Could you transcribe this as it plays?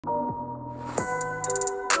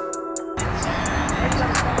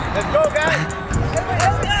Let's go, guys.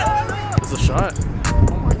 It's a shot.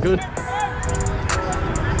 Oh my good.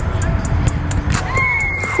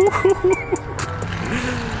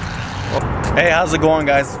 Hey, how's it going,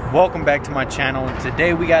 guys? Welcome back to my channel.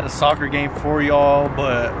 Today we got a soccer game for y'all,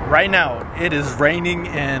 but right now it is raining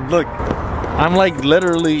and look, I'm like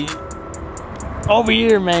literally over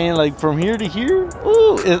here, man, like from here to here.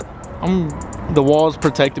 Ooh, the walls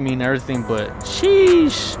protecting me and everything, but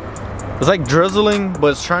sheesh. It's like drizzling,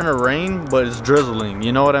 but it's trying to rain, but it's drizzling,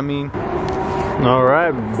 you know what I mean? All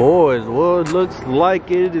right, boys, well, it looks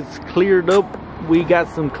like it is cleared up. We got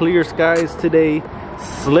some clear skies today,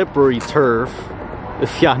 slippery turf,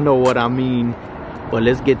 if y'all know what I mean. But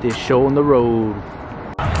let's get this show on the road.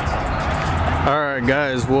 All right,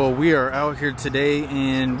 guys, well, we are out here today,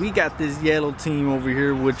 and we got this yellow team over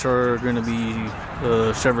here, which are gonna be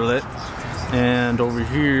Chevrolet. And over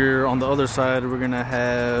here on the other side, we're gonna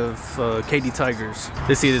have KD Tigers.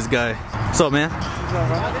 Let's see this guy. What's up, man? What's up,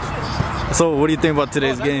 bro? So, what do you think about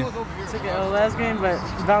today's game? Took it last game, but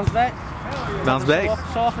bounce back. Bounce back?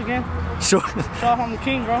 Show off again. Sure. Show off, I'm the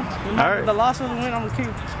king, bro. All right. The loss or the win, I'm the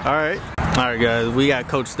king. All right, guys. We got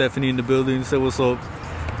Coach Stephanie in the building. Say what's up.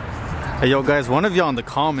 Hey, yo, guys. One of y'all in the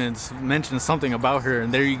comments mentioned something about her,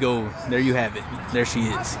 and there you go. There you have it. There she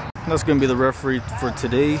is. That's gonna be the referee for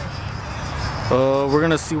today. We're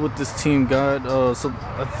gonna see what this team got. So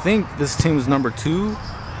I think this team is number 2,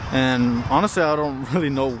 and honestly, I don't really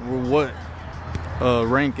know what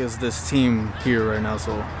rank is this team here right now.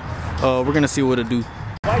 So we're gonna see what it do.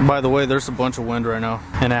 By the way, there's a bunch of wind right now,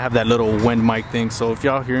 and I have that little wind mic thing. So if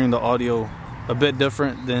y'all hearing the audio a bit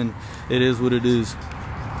different, then it is what it is.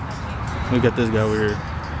 We got this guy over here,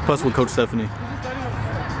 plus with Coach Stephanie.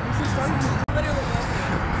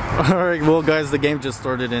 Alright, well, guys, the game just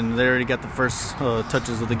started and they already got the first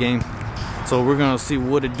touches of the game. So we're gonna see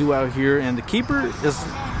what it do out here. And the keeper is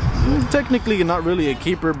technically not really a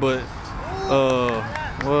keeper, but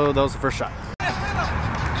well, that was the first shot.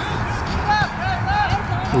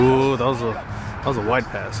 Ooh, that was a wide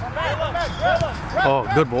pass. Oh,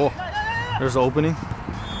 good ball. There's the opening,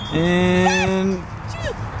 and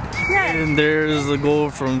there's the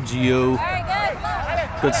goal from Gio.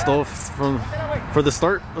 Good stuff for the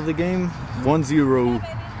start of the game. 1-0.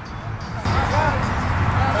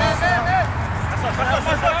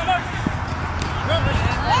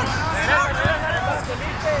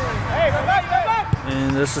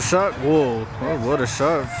 And there's a shot. Whoa! Oh, what a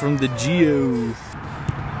shot from the Gio.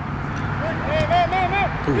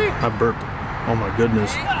 Ooh, I burped. Oh my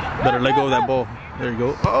goodness. Better let go of that ball. There you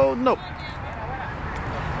go. Oh no.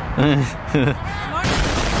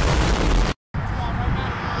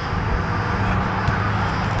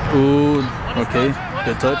 Ooh, okay.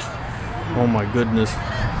 Good touch. Oh my goodness.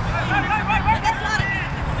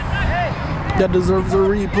 That deserves a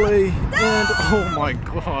replay. And oh my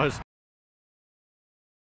gosh.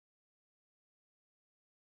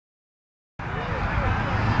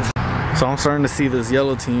 So I'm starting to see this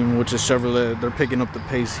yellow team, which is Chevrolet. They're picking up the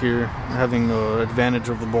pace here, having an advantage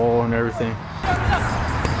of the ball and everything.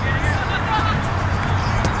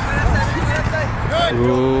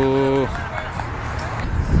 Ooh.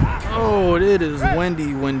 Oh, it is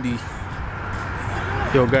windy.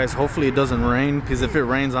 Yo, guys, hopefully it doesn't rain, because if it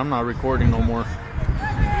rains, I'm not recording no more.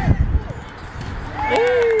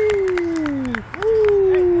 Ooh.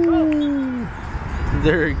 Ooh.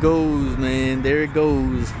 There it goes, man. There it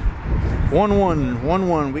goes.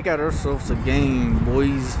 1-1. We got ourselves a game,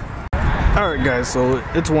 boys. Alright, guys, so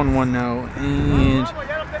it's 1-1 now, and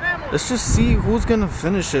let's just see who's gonna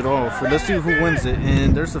finish it off. Let's see who wins it.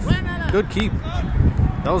 And there's a good keep.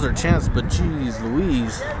 That was our chance, but geez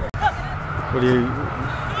Louise. What do you...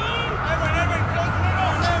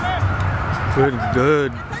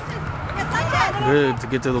 Good to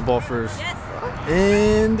get to the ball first.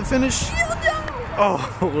 And the finish. Oh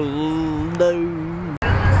no.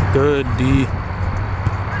 Good D.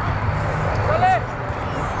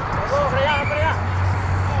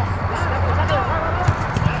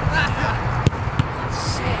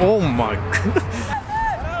 Oh my god.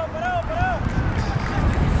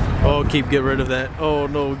 Oh, get rid of that. Oh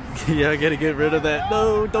no. Yeah, I gotta get rid of that.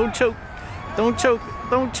 No, don't choke. Don't choke.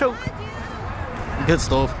 Good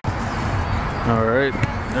stuff. Alright.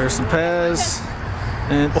 There's the pass.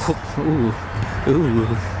 And ooh.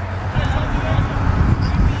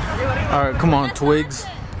 Alright, come on, Twigs.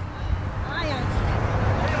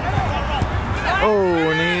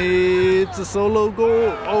 Oh, and it's a solo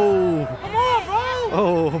goal. Oh. Come on, bro.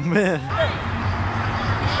 Oh man.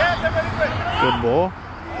 Good ball.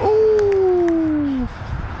 Oh.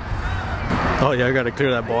 Oh yeah, I gotta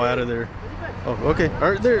clear that ball out of there. Oh, okay.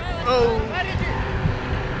 Alright, there. Oh.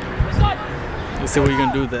 Let's see what you're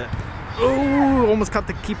gonna do with that. Oh, almost caught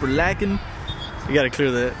the keeper lacking. You gotta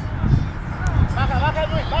clear that.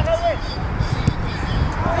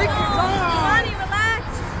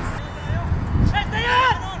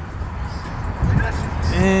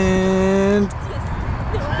 And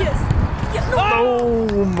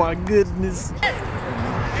oh my goodness.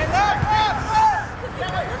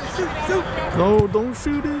 No, don't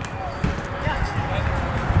shoot it.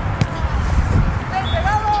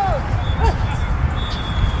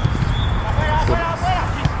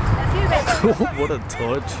 What a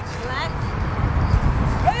touch.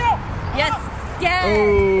 Yes. Yes.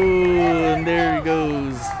 Oh, and there he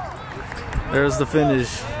goes. There's the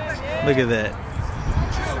finish. Look at that.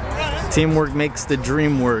 Teamwork makes the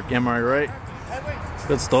dream work. Am I right?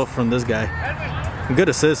 Good stuff from this guy. Good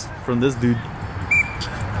assist from this dude.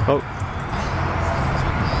 Oh.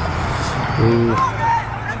 Ooh.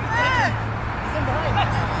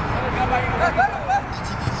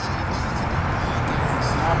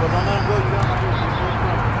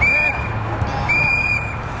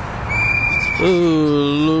 Oh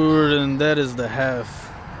Lord, and that is the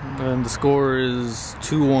half. And the score is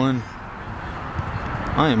 2-1.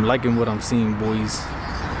 I am liking what I'm seeing, boys.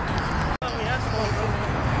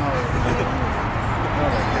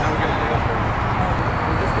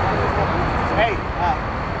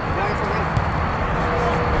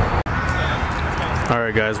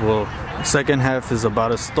 Alright guys, well, second half is about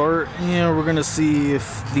to start, and we're gonna see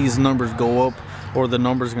if these numbers go up or the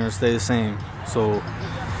numbers are gonna stay the same. So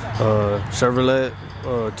Chevrolet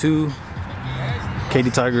 2,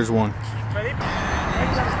 Katy Tigers 1. Ready?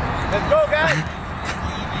 Let's go, guys.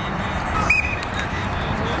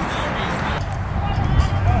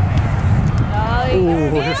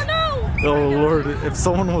 Oh Lord, if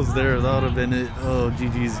someone was there, that would have been it. Oh,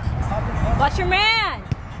 GG's. Watch your man.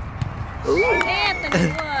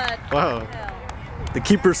 Anthony Wood. Wow. The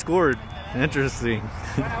keeper scored. Interesting.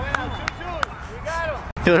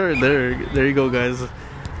 there you go, guys.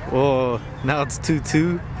 Oh, now it's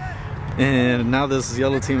 2-2. And now this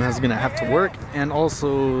yellow team is gonna have to work, and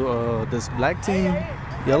also this black team,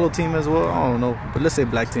 yellow team as well. I don't know, but let's say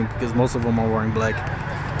black team because most of them are wearing black.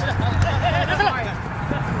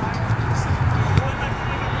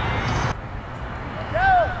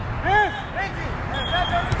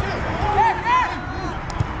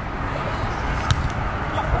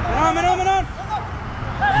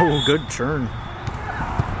 Oh, good turn.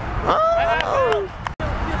 Oh.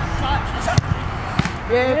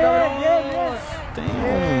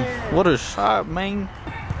 Damn, what a shot, man.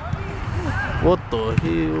 What the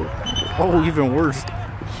hell? Oh, even worse.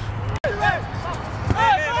 Come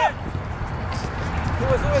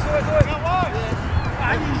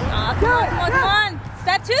on.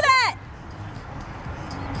 Step to that.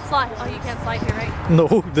 Slide. Oh, you can't slide here, right? No,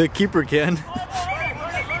 the keeper can.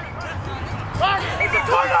 It's a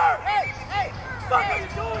corner! Hey! What are you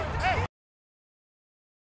doing? Hey!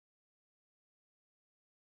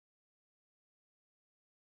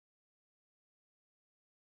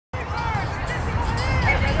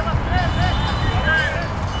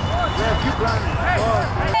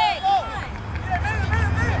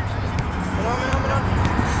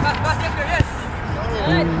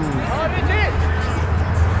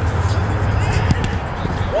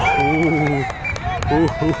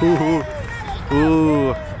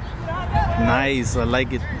 Ooh, nice. I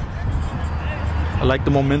like it. I like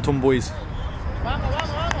the momentum, boys.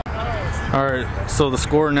 Alright, so the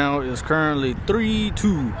score now is currently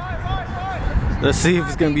 3-2. Let's see if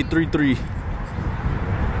it's gonna be 3-3.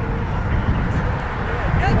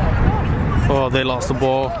 Oh, they lost the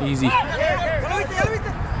ball. Easy.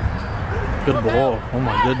 Good ball. Oh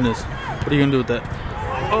my goodness. What are you gonna do with that?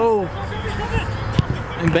 Oh,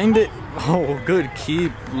 and banged it. Oh, good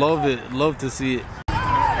keep. Love it. Love to see it.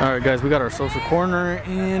 Alright guys, we got ourselves a corner,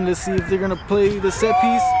 and let's see if they're gonna play the set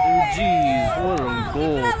piece. Oh jeez, what a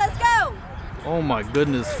goal. Let's go. Oh my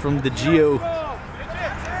goodness, from the Geo.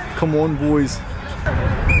 Come on, boys.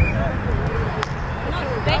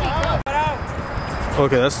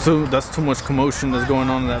 Okay, that's too much commotion that's going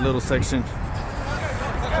on in that little section.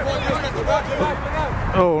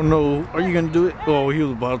 Oh no, are you gonna do it? Oh, he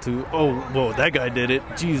was about to. Oh, whoa, that guy did it.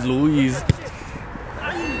 Jeez Louise.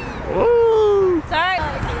 Oh. Sorry.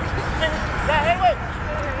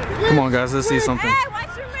 Come on, guys, let's see something. Hey,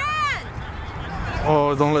 watch your man.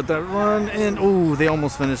 Oh, don't let that run. And oh, they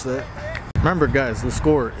almost finished that. Remember, guys, the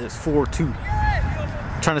score is 4-2.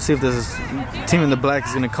 Trying to see if this team in the black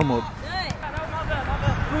is gonna come up.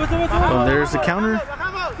 Oh, there's the counter.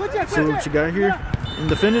 See what you got here in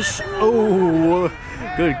the finish. Oh,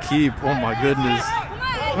 good keep. Oh my goodness.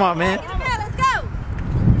 Come on, man. Let's go.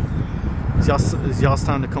 It's y'all's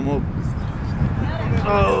time to come up.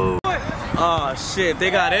 Oh. Oh shit, they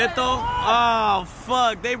got Eto? Oh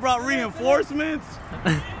fuck, they brought reinforcements?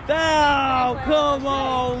 Damn, come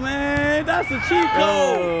on, man. That's a cheat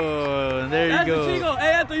code. Oh, there you go. That's a cheat code.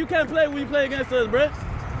 Hey, Eto, you can't play when you play against us, bruh.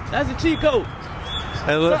 That's a cheat code.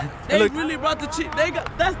 Hey, look. They Look. really brought the cheat. They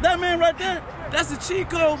got that man right there. That's a cheat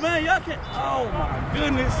code, man. Y'all can't. Oh my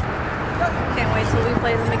goodness. Can't wait till we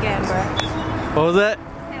play them again, bro. What was that?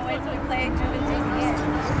 Can't wait till we play Juventus again.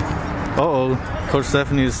 Uh-oh. Coach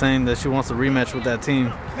Stephanie is saying that she wants a rematch with that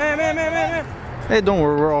team. Man. Hey, don't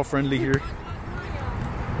worry. We're all friendly here.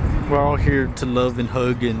 We're all here to love and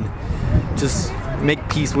hug and just make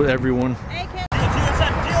peace with everyone. Hey,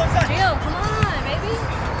 Gio, come on, baby.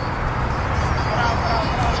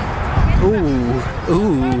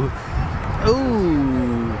 Ooh.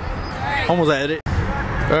 Almost at it.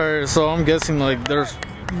 Alright, so I'm guessing like there's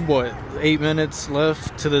what, 8 minutes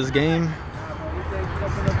left to this game.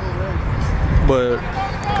 But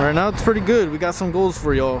right now it's pretty good. We got some goals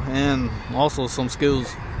for y'all and also some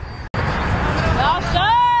skills.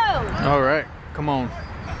 Alright, come on.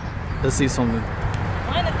 Let's see something.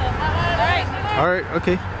 Alright,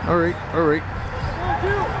 okay. Alright.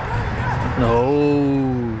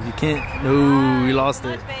 No, you can't. No, you lost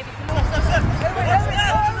it.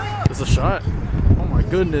 It's a shot. Oh my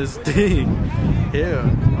goodness, dang. Yeah,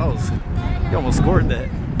 you almost scored that.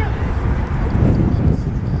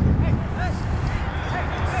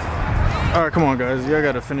 Alright, come on guys, y'all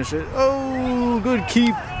gotta finish it. Oh, good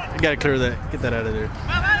keep. You gotta clear that. Get that out of there.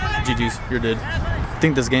 GG's, you're dead. I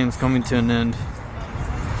think this game's coming to an end.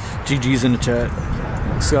 GG's in the chat.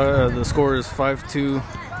 The score is 5-2.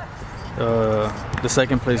 The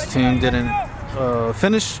second place team didn't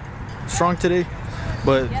finish strong today,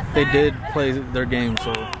 but they did play their game,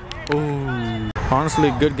 so honestly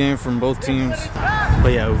a good game from both teams.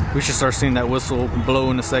 But yeah, we should start seeing that whistle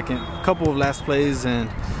blow in a second. A couple of last plays, and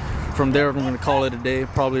from there I'm going to call it a day.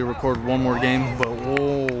 Probably record one more game, but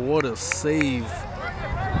whoa, what a save.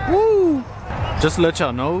 Woo! Just to let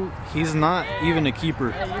y'all know, he's not even a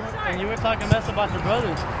keeper. And you were talking mess about your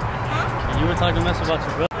brothers. And you were talking mess about your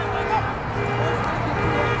brothers.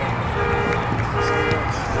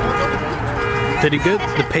 Did he good?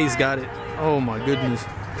 The pace got it. Oh my goodness.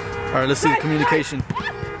 Alright, let's see the communication.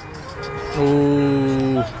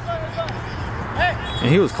 Oh. And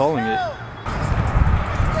he was calling it.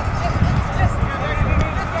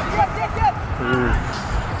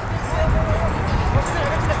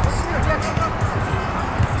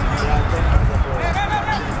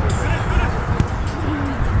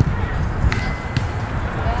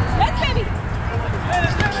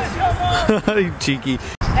 You cheeky.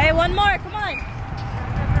 Hey, one more, come on.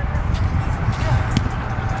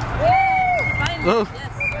 Oh.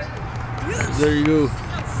 Yes. There you go.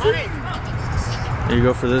 There you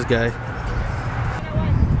go for this guy.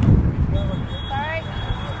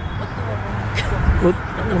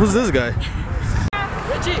 Who's this guy?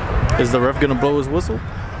 Is the ref gonna blow his whistle?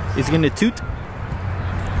 Is he gonna toot?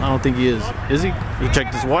 I don't think he is. Is he? He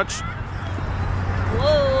checked his watch.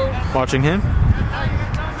 Whoa. Watching him.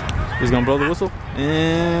 He's gonna blow the whistle.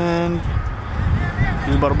 And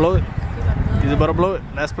he's about to blow it. He's about to blow it.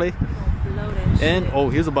 Last play. And oh,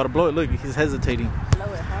 he's about to blow it. Look, he's hesitating.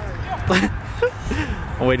 Blow it hard.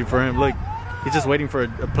 I'm waiting for him. Look, he's just waiting for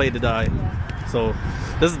a play to die. So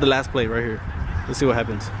this is the last play right here. Let's see what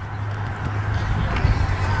happens.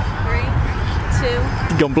 3,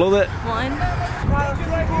 2, You gonna blow that? 1.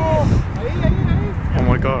 Oh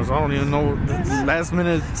my gosh, I don't even know.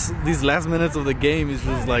 These last minutes of the game is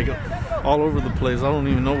just like all over the place. I don't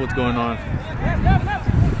even know what's going on.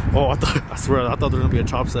 Oh, I swear, I thought there was gonna be a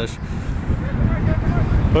chop sesh.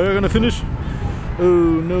 Oh, you're gonna finish?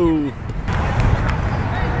 Oh no.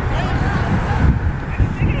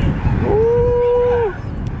 Ooh.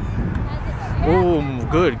 Oh,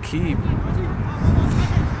 good keep.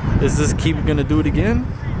 Is this keep gonna do it again?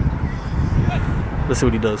 Let's see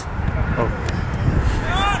what he does. Oh.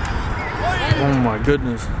 Oh my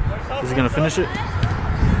goodness. Is he gonna finish it?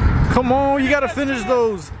 Come on, you gotta finish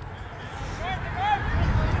those.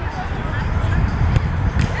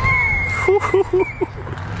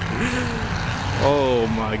 Oh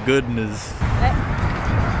my goodness.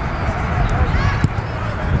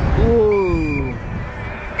 Whoa.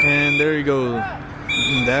 And there you go.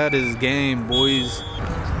 That is game, boys.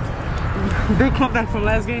 Big comeback from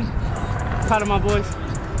last game. Proud of my boys.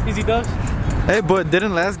 Easy dubs. Hey, but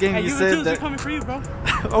didn't last game Hey, you said that? coming for you, bro.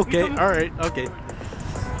 Okay, all right, okay.